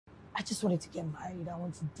I just wanted to get married. I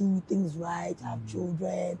want to do things right, have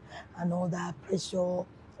children, and all that pressure.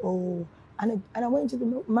 Oh, and I went into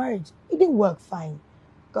the marriage. It didn't work fine.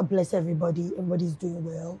 God bless everybody. Everybody's doing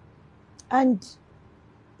well. And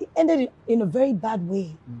it ended in a very bad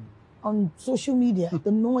way. On social media, the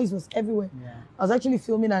noise was everywhere. Yeah. I was actually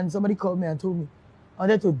filming and somebody called me and told me I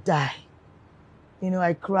wanted to die. You know,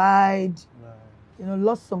 I cried. Right. You know,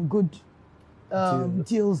 lost some good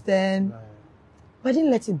deals then. Right. But I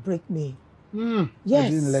didn't let it break me. Yes. I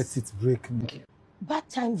didn't let it break me. Bad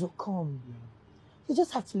times will come. Yeah. You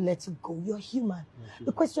just have to let it go. You're human.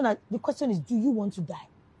 The question is, do you want to die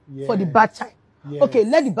for the bad time? Yes. Okay,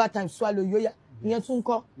 let the bad time swallow you. Yes.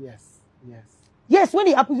 Yes. Yes, when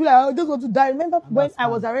it happens, you're like, I just want to die. Remember when I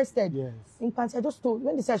was arrested in Panty, I just told,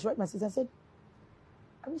 when they said I should write my sister, I said,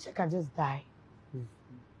 I wish I can just die.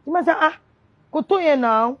 The man said, go to here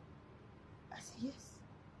now. I said, yes,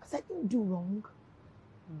 because I didn't do wrong.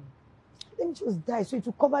 Let me just die, so it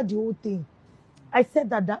will cover the whole thing. I said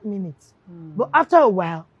that minute. But after a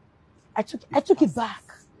while, I took it back.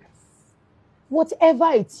 Yes.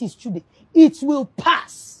 Whatever it is today, it will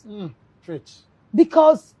pass. Preach.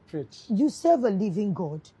 Because you serve a living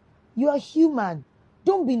God. You are human.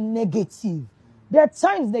 Don't be negative. There are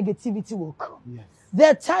times negativity will come. Yes. There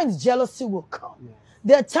are times jealousy will come. Yes.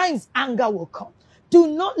 There are times anger will come. Do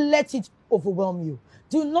not let it overwhelm you.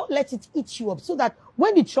 Do not let it eat you up so that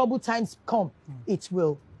when the troubled times come, it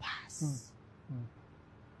will pass.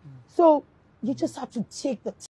 So you just have to take the time.